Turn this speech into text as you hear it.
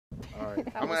right.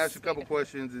 I'm going to ask you a couple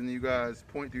questions, and you guys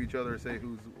point to each other and say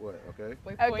who's what, okay?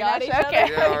 We Oh, point gosh, at each okay.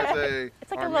 other. Yeah, or say,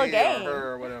 It's like or a little me, game. or her,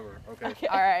 or whatever. Okay. Okay.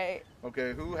 All right.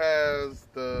 Okay, who has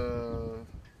the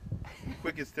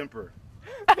quickest temper?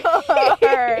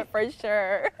 Her, for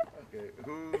sure. Okay,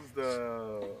 who's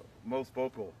the most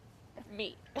vocal?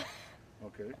 Me.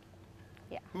 Okay.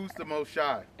 Yeah. Who's the most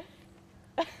shy?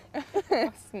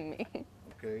 It's me.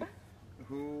 Okay.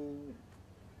 Who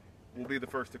will be the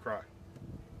first to cry?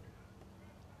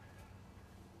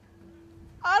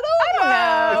 I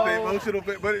I don't know. It's the emotional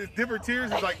bit, but it's different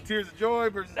tears. It's like tears of joy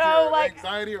versus No, tears of like-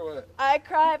 anxiety or what? I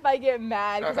cry if I get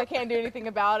mad because I can't do anything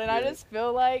about it. And I Yeah. just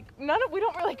feel like we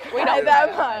don't really cry don't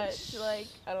that cry much. Like,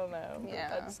 I don't know. Yeah.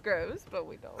 That's gross, but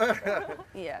we don't.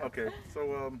 Yeah. Okay,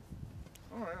 so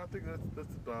all right, I think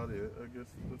that's about it. I guess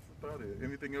that's about it.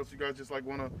 Anything else you guys just like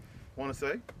wanna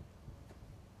say?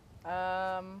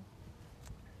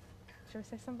 Should we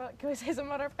say something about? Can we say something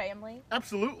about our family?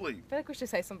 Absolutely. I feel like we should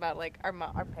say something about like our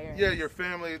parents. Yeah, your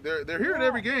family. They're here at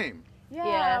every game. Yeah.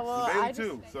 Yes. Well, Bailey I just,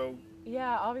 too. So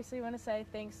yeah, obviously want to say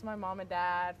thanks to my mom and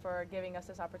dad for giving us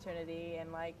this opportunity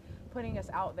and like putting us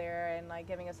out there and like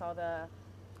giving us all the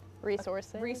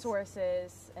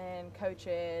resources and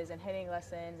coaches and hitting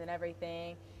lessons and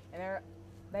everything. And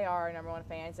they are our #1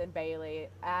 fans, and Bailey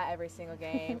at every single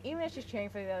game. Even if she's cheering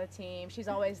for the other team, she's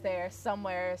always there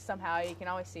somewhere, somehow. You can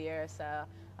always see her. So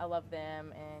I love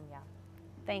them, and yeah.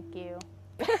 Thank you.